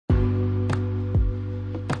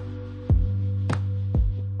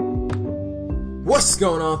What's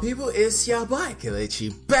going on, people? It's your boy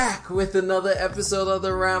Kelechi back with another episode of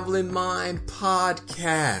the Rambling Mind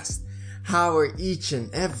podcast. How are each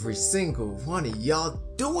and every single one of y'all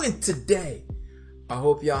doing today? I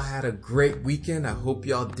hope y'all had a great weekend. I hope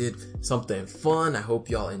y'all did something fun. I hope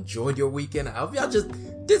y'all enjoyed your weekend. I hope y'all just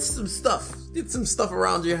did some stuff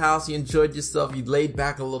around your house. You enjoyed yourself. You laid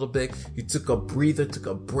back a little bit. You took a breather, took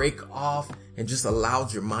a break off, and just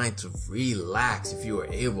allowed your mind to relax if you were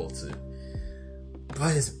able to.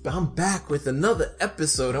 But I'm back with another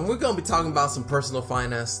episode, and we're going to be talking about some personal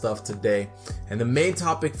finance stuff today. And the main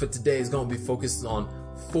topic for today is going to be focused on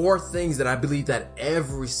 4 things that I believe that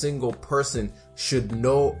every single person should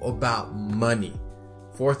know about money.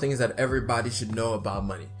 4 things that everybody should know about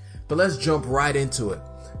money. But let's jump right into it.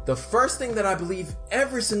 The first thing that I believe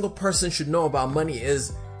every single person should know about money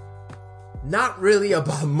is not really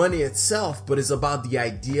about money itself, but it's about the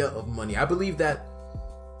idea of money. I believe that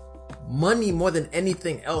money, more than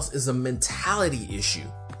anything else, is a mentality issue.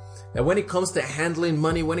 That when it comes to handling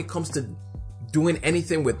money, when it comes to doing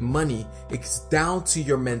anything with money, it's down to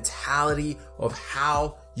your mentality of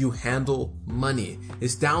how you handle money.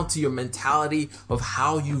 It's down to your mentality of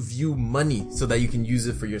how you view money so that you can use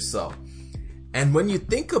it for yourself. And when you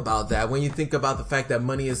think about that, when you think about the fact that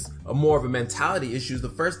money is more of a mentality issue, the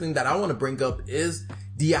first thing that I want to bring up is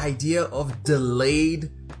the idea of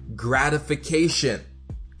delayed gratification.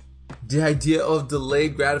 The idea of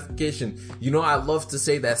delayed gratification. You know, I love to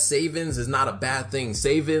say that savings is not a bad thing.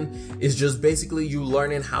 Saving is just basically you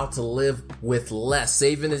learning how to live with less.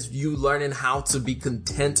 Saving is you learning how to be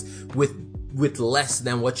content with less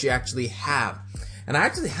than what you actually have. And I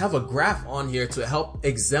actually have a graph on here to help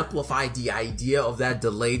exemplify the idea of that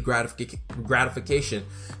delayed gratification.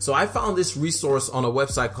 So I found this resource on a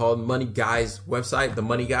website called the Money Guys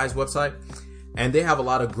website. And they have a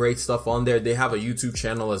lot of great stuff on there. They have a YouTube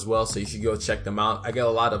channel as well, so you should go check them out. I get a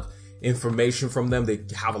lot of information from them. They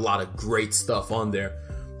have a lot of great stuff on there.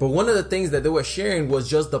 But one of the things that they were sharing was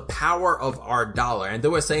just the power of our dollar. And they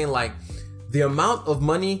were saying like the amount of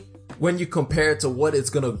money when you compare it to what it's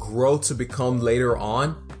going to grow to become later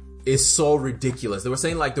on is so ridiculous. They were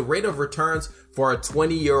saying like the rate of returns for our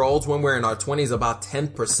 20-year-olds when we're in our 20s about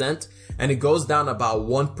 10%. And it goes down about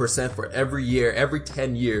 1% for every year, every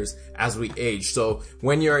 10 years as we age. So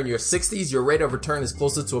when you're in your 60s, your rate of return is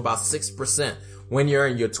closer to about 6%. When you're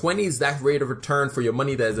in your 20s, that rate of return for your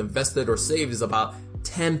money that is invested or saved is about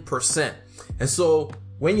 10%. And so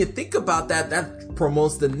when you think about that, that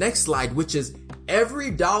promotes the next slide, which is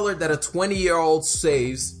every dollar that a 20-year-old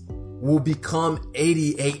saves will become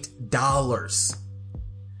 $88.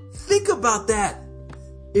 Think about that.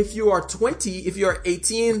 If you are 20, if you're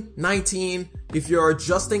 18, 19, if you're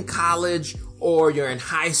just in college or you're in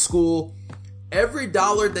high school, every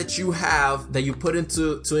dollar that you have that you put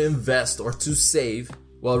into to invest or to save,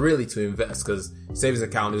 well, really to invest because savings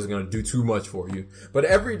account isn't going to do too much for you. But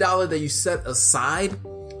every dollar that you set aside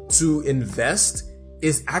to invest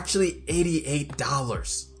is actually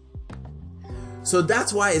 $88. So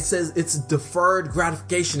that's why it says it's deferred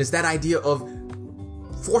gratification. It's that idea of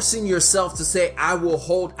forcing yourself to say, I will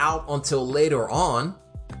hold out until later on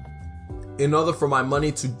in order for my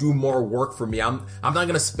money to do more work for me. I'm not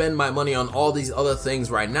going to spend my money on all these other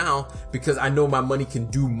things right now because I know my money can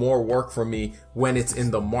do more work for me when it's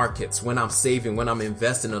in the markets, when I'm saving, when I'm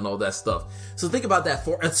investing and all that stuff. So think about that.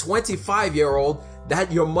 For a 25-year-old,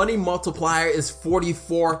 that your money multiplier is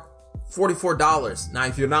 $44. Now,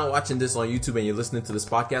 if you're not watching this on YouTube and you're listening to this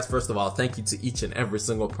podcast, first of all, thank you to each and every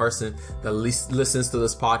single person that listens to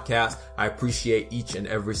this podcast. I appreciate each and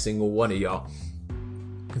every single one of y'all.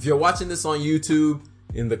 If you're watching this on YouTube,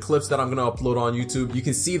 in the clips that I'm going to upload on YouTube, you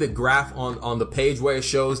can see the graph on the page where it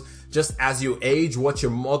shows just as you age, what's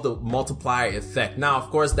your multiplier effect. Now, of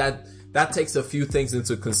course, that takes a few things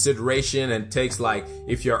into consideration and takes like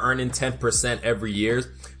if you're earning 10% every year.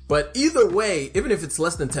 But either way, even if it's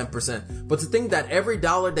less than 10%, but to think that every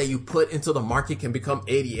dollar that you put into the market can become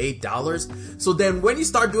 $88. So then when you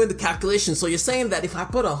start doing the calculation, so you're saying that if I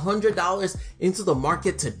put $100 into the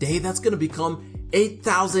market today, that's going to become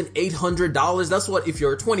 $8,800. That's what, if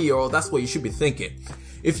you're a 20-year-old, that's what you should be thinking.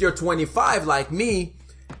 If you're 25 like me,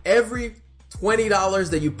 every $20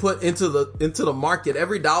 that you put into the market,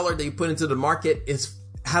 every dollar that you put into the market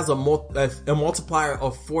has a multiplier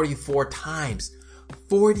of 44 times.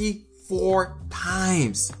 44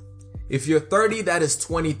 times. If you're 30, that is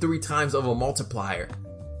 23 times of a multiplier.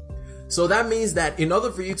 So that means that in order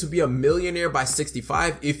for you to be a millionaire by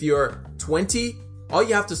 65, if you're 20, all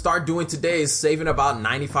you have to start doing today is saving about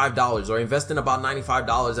 $95 or investing about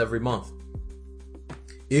 $95 every month.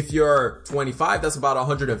 If you're 25, that's about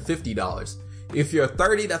 $150. If you're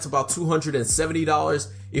 30, that's about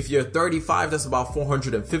 $270. If you're 35, that's about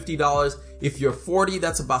 $450. If you're 40,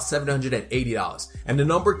 that's about $780. And the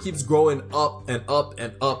number keeps growing up and up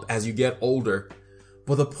and up as you get older.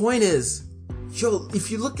 But the point is, if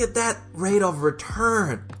you look at that rate of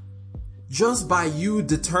return, just by you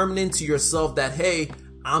determining to yourself that, hey,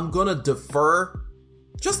 I'm gonna defer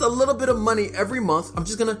just a little bit of money every month. I'm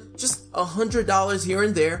just $100 here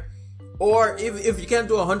and there. Or if you can't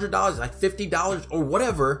do $100, like $50 or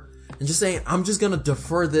whatever, and just saying, I'm just gonna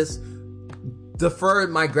defer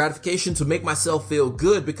my gratification to make myself feel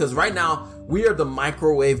good, because right now we are the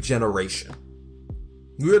microwave generation.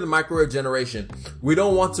 We are the microwave generation. We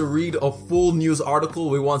don't want to read a full news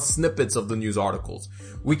article. We want snippets of the news articles.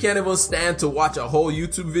 We can't even stand to watch a whole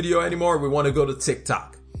YouTube video anymore. We want to go to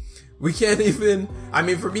TikTok. We can't even,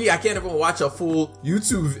 for me, I can't even watch a full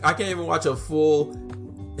I can't even watch a full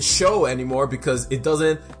show anymore because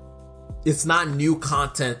it's not new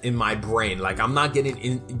content in my brain. Like, I'm not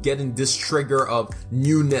getting this trigger of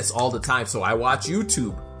newness all the time. So I watch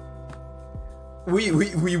YouTube. We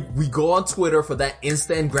go on Twitter for that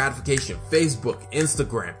instant gratification, Facebook,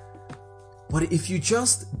 Instagram. But if you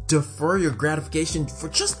just defer your gratification for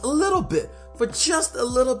just a little bit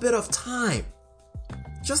of time,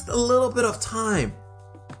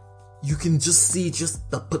 you can just see just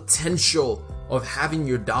the potential of having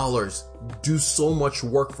your dollars do so much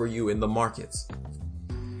work for you in the markets.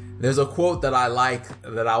 There's a quote that I like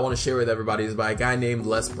that I want to share with everybody. It's by a guy named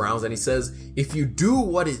Les Brown, and he says, if you do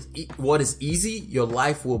what is easy, your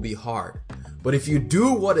life will be hard. But if you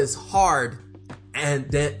do what is hard,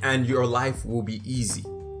 and your life will be easy.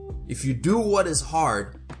 If you do what is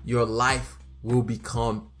hard, your life will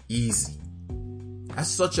become easy. It's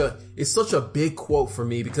such a big quote for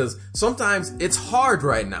me, because sometimes it's hard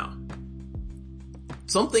right now.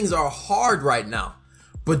 Some things are hard right now.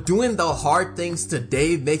 But doing the hard things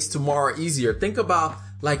today makes tomorrow easier. Think about,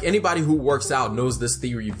 like, anybody who works out knows this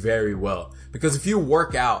theory very well. Because if you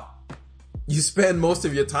work out, you spend most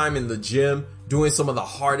of your time in the gym doing some of the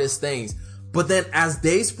hardest things. But then as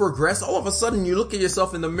days progress, all of a sudden you look at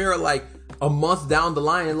yourself in the mirror like a month down the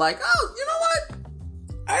line and like, oh, you know what?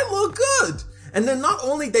 I look good. And then not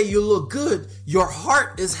only that you look good, your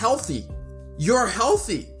heart is healthy. You're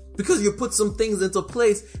healthy. Because you put some things into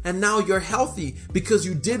place, and now you're healthy because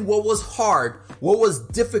you did what was hard, what was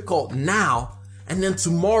difficult now, and then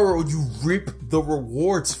tomorrow you reap the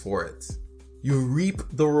rewards for it. You reap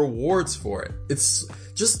the rewards for it. It's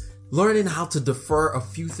just learning how to defer a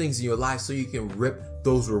few things in your life so you can reap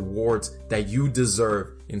those rewards that you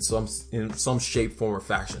deserve in some shape, form, or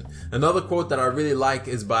fashion. Another quote that I really like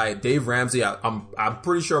is by Dave Ramsey. I'm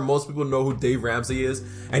pretty sure most people know who Dave Ramsey is.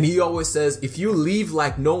 And he always says, if you leave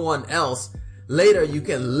like no one else, later you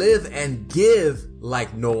can live and give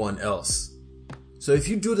like no one else. So if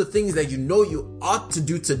you do the things that you know you ought to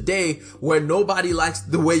do today, where nobody likes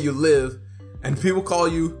the way you live, and people call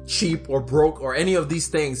you cheap or broke or any of these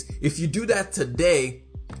things, if you do that today,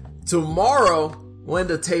 tomorrow, when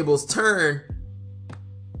the tables turn,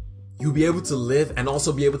 you'll be able to live and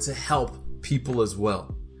also be able to help people as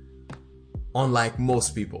well. Unlike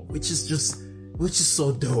most people, which is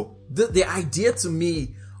so dope. The idea to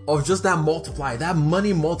me of just that multiplier, that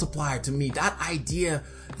money multiplier to me, that idea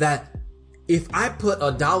that if I put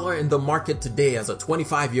 $1 in the market today as a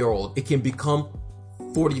 25-year-old, it can become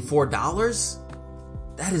 $44.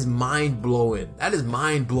 That is mind blowing. That is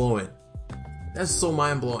mind blowing. That's so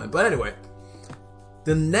mind blowing. But anyway,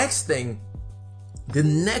 the next thing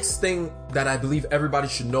that I believe everybody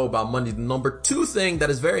should know about money, the number 2 thing that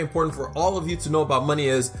is very important for all of you to know about money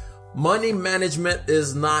is money management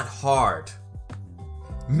is not hard.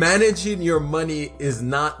 Managing your money is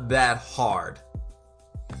not that hard.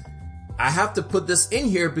 I have to put this in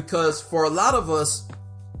here because for a lot of us,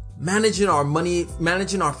 managing our money,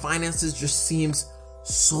 managing our finances just seems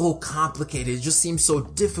so complicated. It just seems so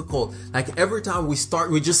difficult. Like every time we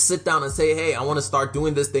just sit down and say, hey, I want to start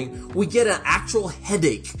doing this thing. We get an actual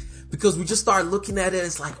headache because we just start looking at it. And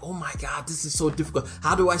it's like, oh my God, this is so difficult.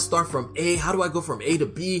 How do I start from A? How do I go from A to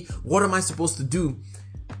B? What am I supposed to do?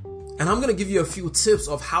 And I'm going to give you a few tips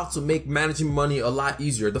of how to make managing money a lot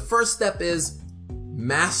easier. The first step is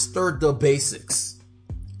master the basics.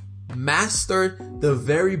 Master the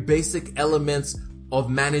very basic elements of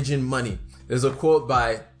managing money. There's a quote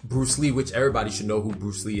by Bruce Lee, which everybody should know who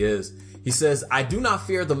Bruce Lee is. He says, I do not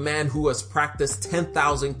fear the man who has practiced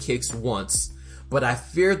 10,000 kicks once, but I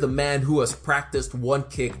fear the man who has practiced one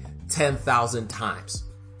kick 10,000 times.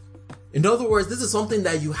 In other words, this is something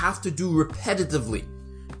that you have to do repetitively.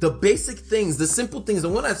 The basic things, the simple things,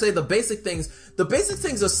 and when I say the basic things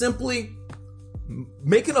are simply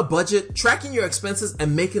making a budget, tracking your expenses,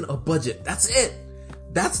 and making a budget. That's it.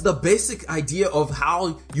 That's the basic idea of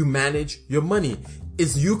how you manage your money.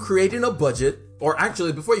 Is you creating a budget, or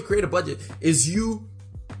actually before you create a budget, is you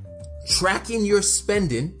tracking your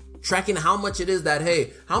spending, tracking how much it is that,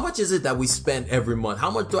 hey, how much is it that we spend every month?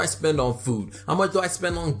 How much do I spend on food? How much do I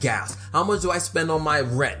spend on gas? How much do I spend on my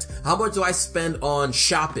rent? How much do I spend on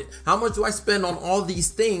shopping? How much do I spend on all these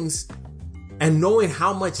things? And knowing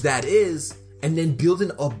how much that is, and then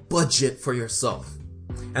building a budget for yourself.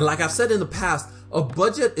 And like I've said in the past, a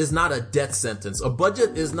budget is not a death sentence. A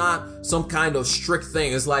budget is not some kind of strict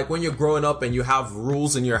thing. It's like when you're growing up and you have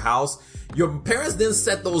rules in your house. Your parents didn't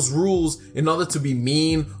set those rules in order to be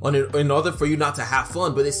mean, in order for you not to have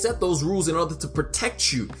fun, but they set those rules in order to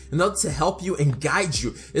protect you, in order to help you and guide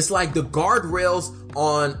you. It's like the guardrails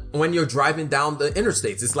on when you're driving down the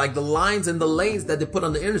interstates. It's like the lines and the lanes that they put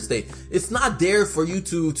on the interstate. It's not there for you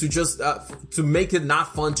to just to make it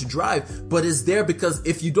not fun to drive, but it's there because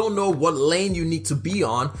if you don't know what lane you need to be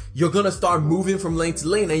on, you're gonna start moving from lane to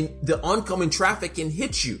lane and the oncoming traffic can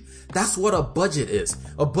hit you. That's what a budget is.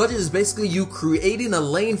 A budget is basically you creating a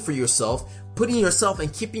lane for yourself, putting yourself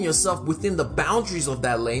and keeping yourself within the boundaries of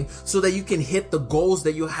that lane so that you can hit the goals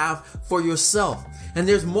that you have for yourself. And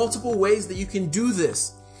there's multiple ways that you can do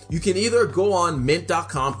this. You can either go on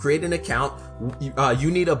mint.com, create an account. You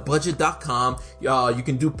need a budget.com. You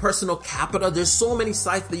can do Personal Capital. There's so many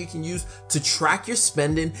sites that you can use to track your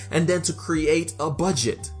spending and then to create a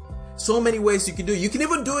budget. So many ways you can do it. You can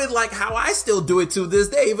even do it like how I still do it to this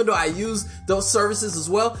day, even though I use those services as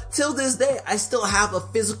well. Till this day, I still have a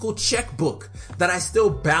physical checkbook that I still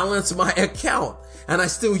balance my account and I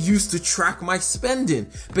still use to track my spending.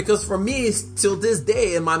 Because for me, till this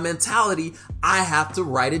day, in my mentality, I have to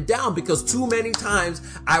write it down because too many times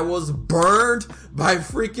I was burned by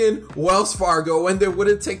freaking Wells Fargo when they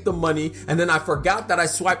wouldn't take the money, and then I forgot that I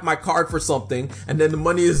swiped my card for something, and then the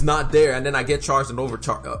money is not there, and then I get charged an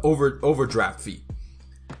overdraft fee.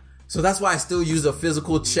 So that's why I still use a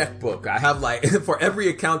physical checkbook. I have like, for every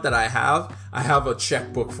account that I have a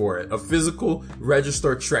checkbook for it, a physical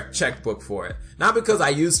registered checkbook for it. Not because I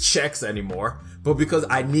use checks anymore, but because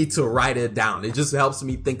I need to write it down. It just helps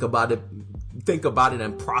me think about it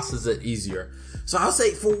and process it easier. So I'll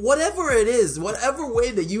say for whatever it is, whatever way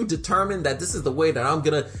that you determine that this is the way that I'm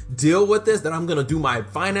going to deal with this, that I'm going to do my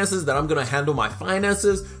finances, that I'm going to handle my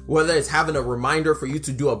finances, whether it's having a reminder for you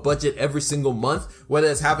to do a budget every single month, whether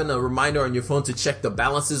it's having a reminder on your phone to check the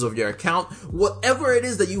balances of your account, whatever it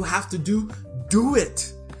is that you have to do, do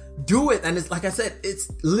it. Do it. And it's like I said,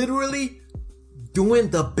 it's literally doing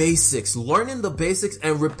the basics, learning the basics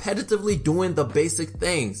and repetitively doing the basic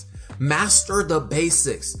things. Master the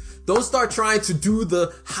basics. Don't start trying to do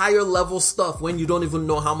the higher level stuff when you don't even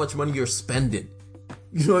know how much money you're spending.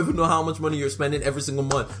 You don't even know how much money you're spending every single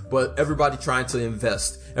month, but everybody trying to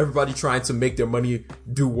invest, everybody trying to make their money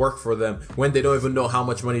do work for them when they don't even know how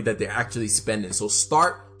much money that they're actually spending. So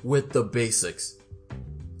start with the basics.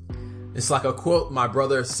 It's like a quote my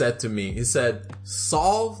brother said to me. He said,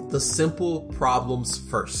 solve the simple problems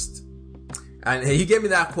first. And he gave me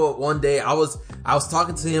that quote one day. I was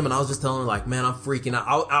talking to him and I was just telling him like, man, I'm freaking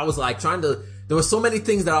out. I was like there were so many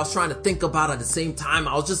things that I was trying to think about at the same time.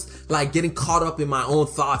 I was just like getting caught up in my own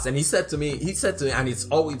thoughts. And he said to me, and it's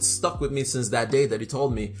always stuck with me since that day that he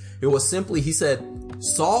told me, it was simply, he said,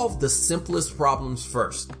 solve the simplest problems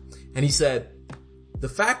first. And he said, the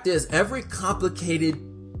fact is every complicated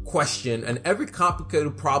question and every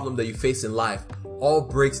complicated problem that you face in life all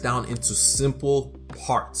breaks down into simple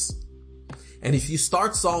parts. And if you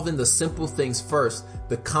start solving the simple things first,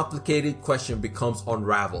 the complicated question becomes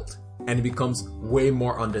unraveled and it becomes way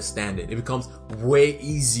more understanding. It becomes way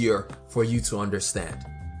easier for you to understand.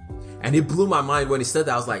 And it blew my mind when he said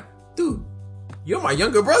that. I was like, dude, you're my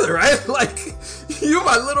younger brother, right? Like, you're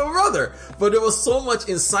my little brother. But there was so much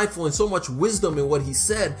insightful and so much wisdom in what he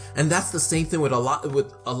said. And that's the same thing with a lot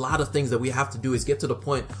of things that we have to do is get to the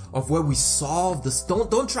point of where we solve this.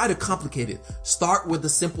 Don't try to complicate it. Start with the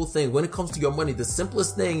simple thing. When it comes to your money, the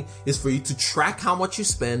simplest thing is for you to track how much you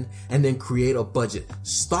spend and then create a budget.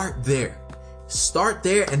 Start there. Start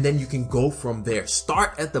there and then you can go from there.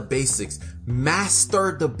 Start at the basics.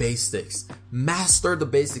 Master the basics. Master the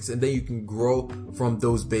basics and then you can grow from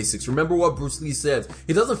those basics. Remember what Bruce Lee says.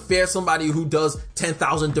 He doesn't fear somebody who does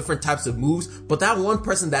 10,000 different types of moves, but that one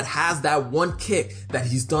person that has that one kick that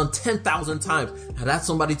he's done 10,000 times, now that's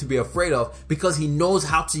somebody to be afraid of because he knows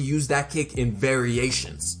how to use that kick in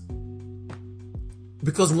variations.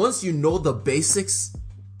 Because once you know the basics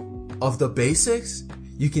of the basics,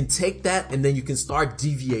 you can take that and then you can start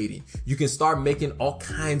deviating. You can start making all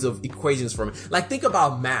kinds of equations from it. Like think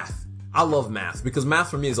about math. I love math because math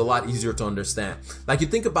for me is a lot easier to understand. Like you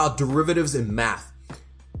think about derivatives in math.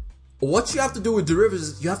 What you have to do with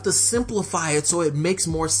derivatives, you have to simplify it so it makes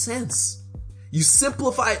more sense. You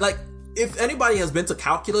simplify it. Like if anybody has been to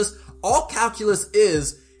calculus, all calculus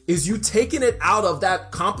is you taking it out of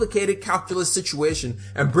that complicated calculus situation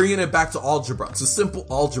and bringing it back to algebra, to simple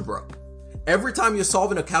algebra. Every time you're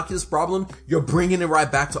solving a calculus problem, you're bringing it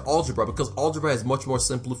right back to algebra because algebra is much more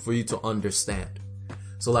simple for you to understand.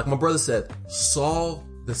 So like my brother said, solve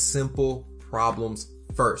the simple problems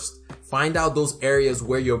first. Find out those areas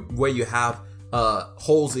where you have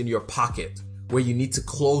holes in your pocket, where you need to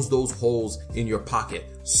close those holes in your pocket.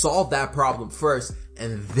 Solve that problem first,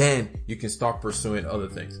 and then you can start pursuing other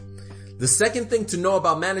things. The second thing to know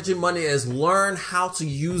about managing money is learn how to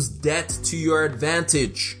use debt to your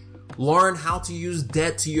advantage. Learn how to use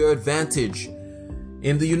debt to your advantage.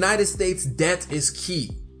 In the United States, debt is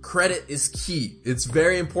key. Credit is key. It's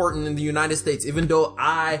very important in the United States, even though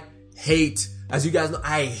I hate, as you guys know,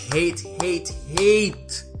 I hate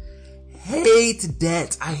debt.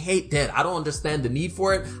 I hate debt. I don't understand the need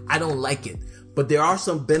for it. I don't like it. But there are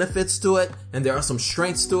some benefits to it and there are some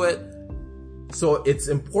strengths to it. So it's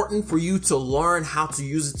important for you to learn how to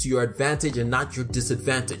use it to your advantage and not your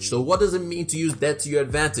disadvantage. So what does it mean to use debt to your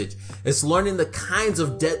advantage? It's learning the kinds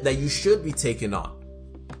of debt that you should be taking on.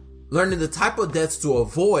 Learning the type of debts to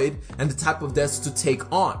avoid and the type of debts to take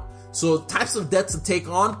on. So types of debts to take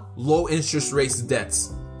on: low interest rates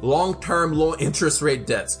debts, long-term low interest rate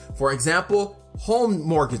debts. For example, home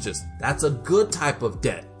mortgages. That's a good type of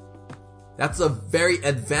debt. That's a very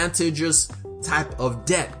advantageous type of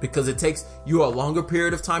debt because it takes you a longer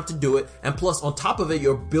period of time to do it. And plus on top of it,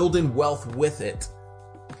 you're building wealth with it.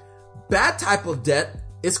 Bad type of debt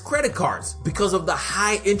is credit cards because of the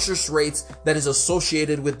high interest rates that is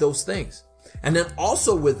associated with those things. And then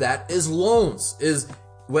also with that is loans, is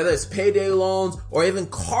whether it's payday loans or even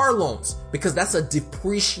car loans, because that's a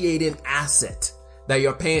depreciating asset that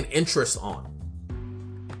you're paying interest on.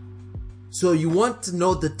 So you want to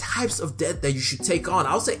know the types of debt that you should take on.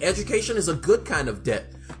 I'll say education is a good kind of debt,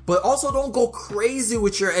 but also don't go crazy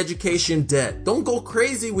with your education debt. Don't go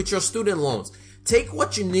crazy with your student loans. Take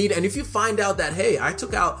what you need, and if you find out that, hey, I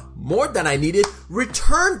took out more than I needed,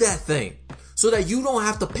 return that thing so that you don't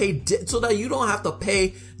have to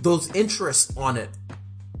pay those interests on it.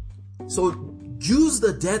 So use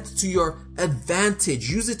the debt to your advantage.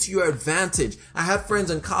 Use it to your advantage. I had friends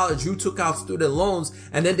in college who took out student loans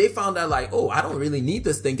and then they found out like, oh, I don't really need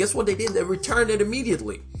this thing. Guess what they did? They returned it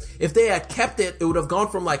immediately. If they had kept it, it would have gone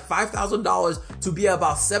from like $5,000 to be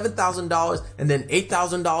about $7,000 and then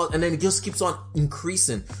 $8,000, and then it just keeps on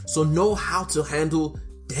increasing. So know how to handle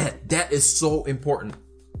debt. Debt is so important.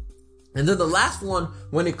 And then the last one,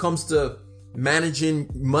 when it comes to managing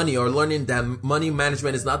money or learning that money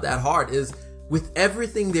management is not that hard, is with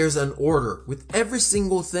everything, there's an order. With every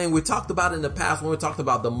single thing we talked about in the past, when we talked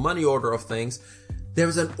about the money order of things,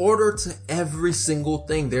 there's an order to every single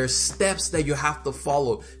thing. There's steps that you have to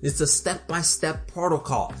follow. It's a step-by-step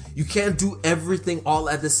protocol. You can't do everything all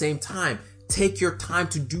at the same time. Take your time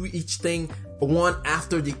to do each thing one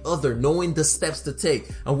after the other, knowing the steps to take.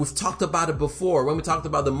 And we've talked about it before when we talked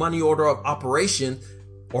about the money order of operation,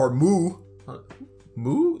 or MOO.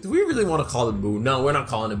 MOO? Do we really want to call it MOO? No, we're not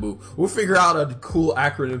calling it MOO. We'll figure out a cool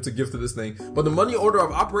acronym to give to this thing. But the money order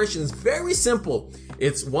of operation is very simple.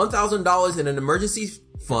 It's $1,000 in an emergency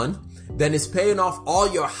fund. Then it's paying off all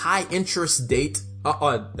your high interest date.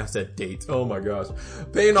 I said date. Oh my gosh.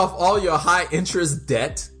 Paying off all your high interest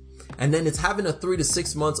debt. And then it's having a 3 to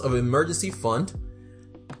 6 months of emergency fund.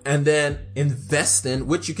 And then investing,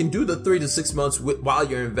 which you can do the 3 to 6 months while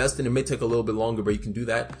you're investing. It may take a little bit longer, but you can do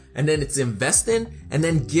that. And then it's investing and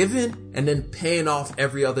then giving and then paying off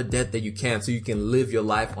every other debt that you can so you can live your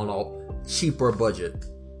life on a cheaper budget.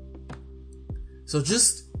 So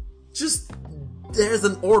just there's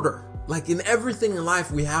an order. Like in everything in life,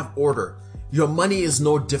 we have order. Your money is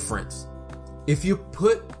no different. If you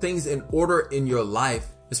put things in order in your life,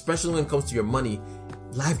 especially when it comes to your money,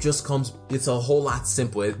 life just comes, it's a whole lot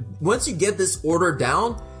simpler. Once you get this order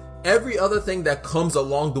down, every other thing that comes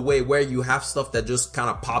along the way where you have stuff that just kind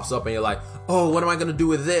of pops up and you're like, oh, what am I going to do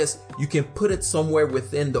with this? You can put it somewhere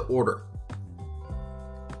within the order.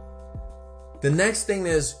 The next thing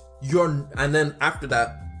is and then after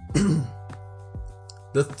that,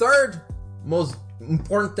 the third most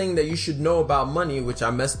important thing that you should know about money, which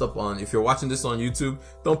I messed up on. If you're watching this on YouTube,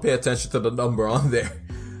 don't pay attention to the number on there.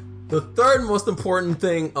 The third most important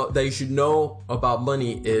thing that you should know about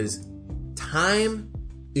money is time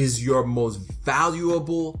is your most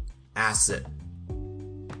valuable asset.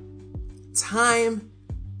 Time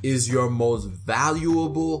is your most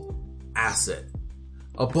valuable asset.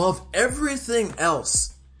 Above everything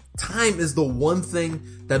else, time is the one thing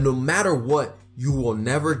that no matter what, you will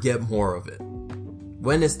never get more of it.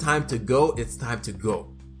 When it's time to go, it's time to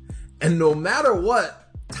go. And no matter what,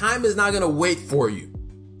 time is not going to wait for you.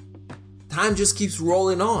 Time just keeps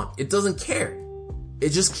rolling on. It doesn't care. It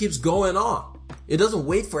just keeps going on. It doesn't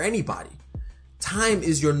wait for anybody. Time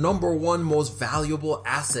is your number one most valuable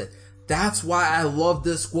asset. That's why I love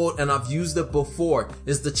this quote, and I've used it before.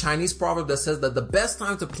 It's the Chinese proverb that says that the best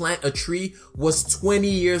time to plant a tree was 20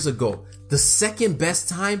 years ago. The second best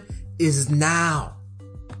time is now.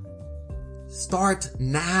 Start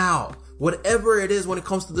now. Whatever it is when it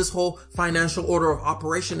comes to this whole financial order of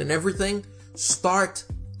operation and everything, start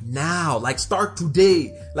now. Like, start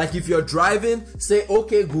today. Like, if you're driving, say,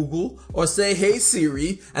 okay, Google, or say, hey,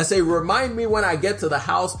 Siri, and say, remind me when I get to the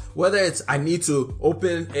house, whether it's I need to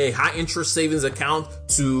open a high interest savings account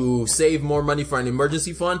to save more money for an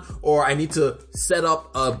emergency fund, or I need to set up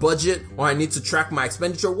a budget, or I need to track my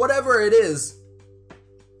expenditure, whatever it is.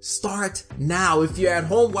 Start now. If you're at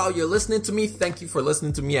home while you're listening to me, thank you for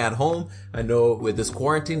listening to me at home. I know with this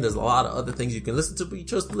quarantine, there's a lot of other things you can listen to, but you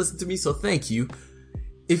chose to listen to me, so thank you.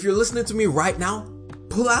 If you're listening to me right now,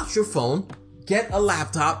 pull out your phone, get a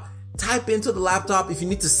laptop, type into the laptop if you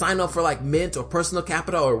need to sign up for like Mint or Personal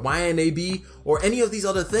Capital or YNAB or any of these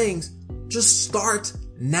other things. Just start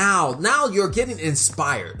now. Now you're getting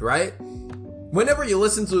inspired, right? Whenever you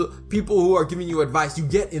listen to people who are giving you advice, you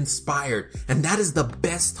get inspired. And that is the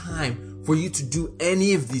best time for you to do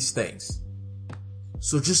any of these things.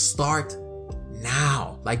 So just start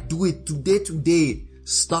now. Like, do it today.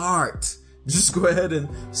 Start. Just go ahead and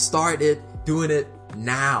start it, doing it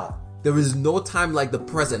now. There is no time like the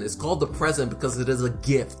present. It's called the present because it is a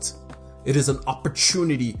gift. It is an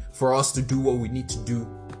opportunity for us to do what we need to do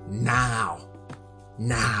now.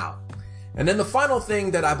 Now. And then the final thing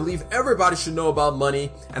that I believe everybody should know about money,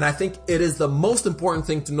 and I think it is the most important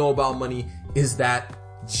thing to know about money, is that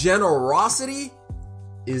generosity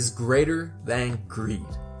is greater than greed.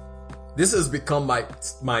 This has become my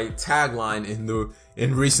tagline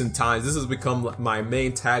in recent times. This has become my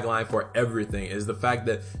main tagline for everything, is the fact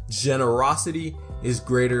that generosity is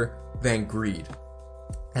greater than greed.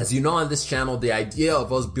 As you know, on this channel, the idea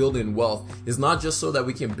of us building wealth is not just so that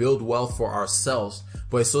we can build wealth for ourselves,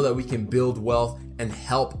 but it's so that we can build wealth and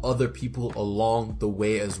help other people along the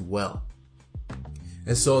way as well.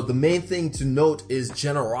 And so the main thing to note is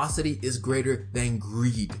generosity is greater than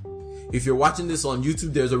greed. If you're watching this on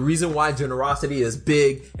YouTube, there's a reason why generosity is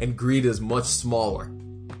big and greed is much smaller.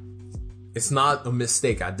 It's not a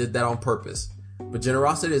mistake. I did that on purpose. But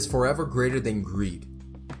generosity is forever greater than greed.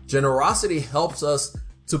 Generosity helps us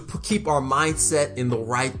to keep our mindset in the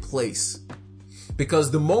right place.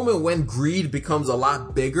 Because the moment when greed becomes a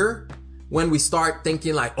lot bigger, when we start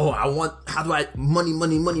thinking like, oh,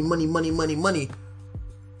 money,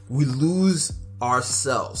 we lose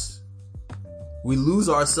ourselves. We lose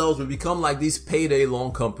ourselves. We become like these payday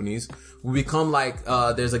loan companies. We become like,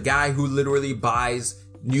 there's a guy who literally buys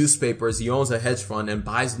newspapers. He owns a hedge fund and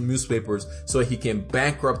buys newspapers so he can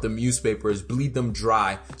bankrupt the newspapers, bleed them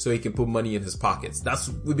dry so he can put money in his pockets.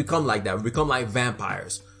 We become like that. We become like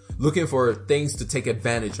vampires, looking for things to take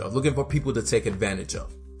advantage of, looking for people to take advantage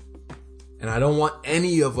of. And I don't want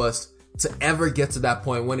any of us to ever get to that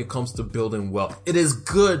point when it comes to building wealth. It is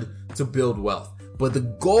good to build wealth. But the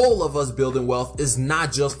goal of us building wealth is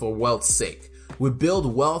not just for wealth's sake. We build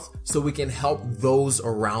wealth so we can help those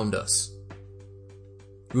around us.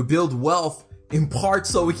 We build wealth in part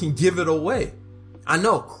so we can give it away. I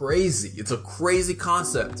know, crazy. It's a crazy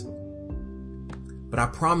concept. But I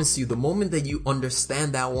promise you, the moment that you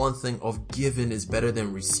understand that one thing of giving is better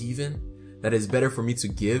than receiving, that it's better for me to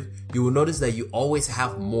give, you will notice that you always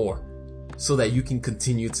have more so that you can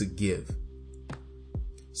continue to give.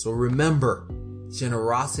 So remember,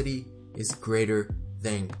 generosity is greater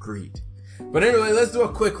than greed. But anyway, let's do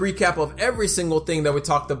a quick recap of every single thing that we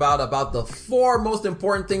talked about the 4 most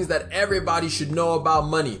important things that everybody should know about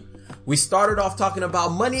money. We started off talking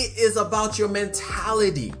about money is about your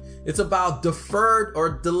mentality. It's about deferred or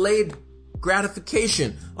delayed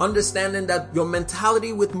gratification. Understanding that your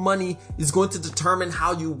mentality with money is going to determine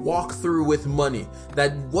how you walk through with money.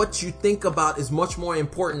 That what you think about is much more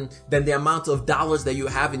important than the amount of dollars that you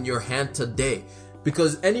have in your hand today.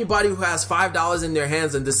 Because anybody who has $5 in their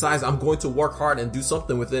hands and decides I'm going to work hard and do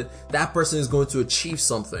something with it, that person is going to achieve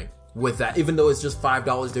something with that, even though it's just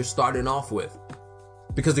 $5 they're starting off with.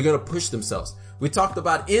 Because they're going to push themselves. We talked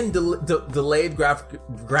about in delayed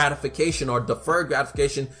gratification or deferred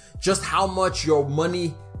gratification, just how much your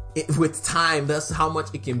money with time, that's how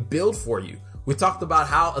much it can build for you. We talked about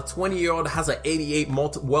how a 20-year-old has an 88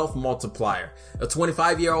 wealth multiplier, a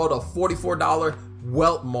 25-year-old a $44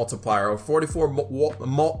 wealth multiplier, or 44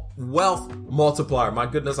 wealth multiplier. My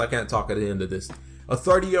goodness, I can't talk at the end of this. A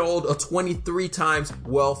 30-year-old a 23 times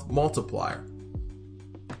wealth multiplier.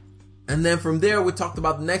 And then from there, we talked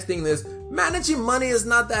about the next thing is managing money is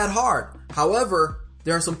not that hard. However,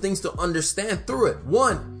 there are some things to understand through it.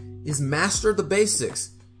 One is master the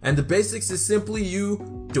basics. And the basics is simply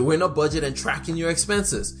you doing a budget and tracking your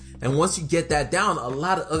expenses. And once you get that down, a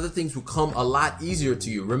lot of other things will come a lot easier to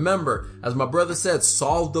you. Remember, as my brother said,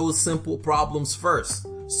 solve those simple problems first.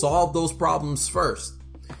 Solve those problems first.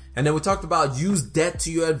 And then we talked about use debt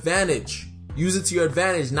to your advantage. Use it to your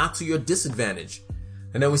advantage, not to your disadvantage.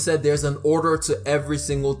 And then we said there's an order to every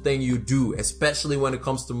single thing you do, especially when it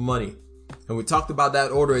comes to money. And we talked about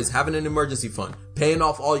that order is having an emergency fund, paying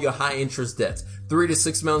off all your high interest debts, 3 to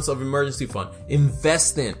 6 months of emergency fund,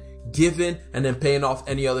 investing, giving, and then paying off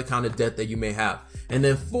any other kind of debt that you may have. And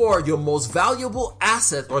then 4, your most valuable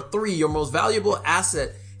asset, or 3, your most valuable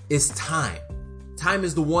asset is time. Time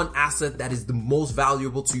is the one asset that is the most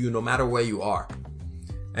valuable to you no matter where you are.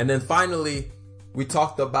 And then finally, we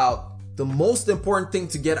talked about the most important thing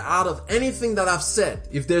to get out of anything that I've said.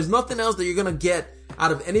 If there's nothing else that you're going to get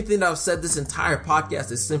out of anything that I've said this entire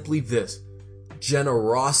podcast, is simply this: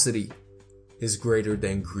 generosity is greater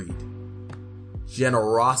than greed.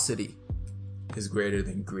 Generosity is greater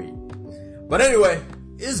than greed. But anyway,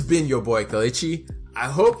 it's been your boy Kelechi. I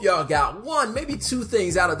hope y'all got 1, maybe 2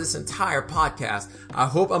 things out of this entire podcast. I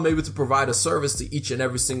hope I'm able to provide a service to each and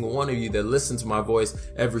every single one of you that listen to my voice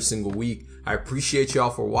every single week. I appreciate y'all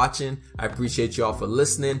for watching. I appreciate y'all for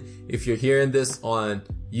listening. If you're hearing this on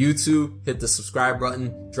YouTube, hit the subscribe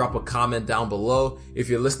button, drop a comment down below. If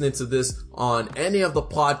you're listening to this on any of the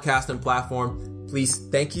podcasting platform, please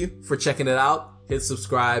thank you for checking it out. Hit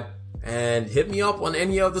subscribe and hit me up on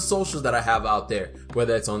any of the socials that I have out there,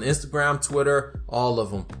 whether it's on Instagram, Twitter, all of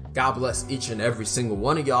them. God bless each and every single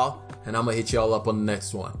one of y'all, and I'm gonna hit y'all up on the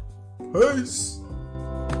next one. Peace.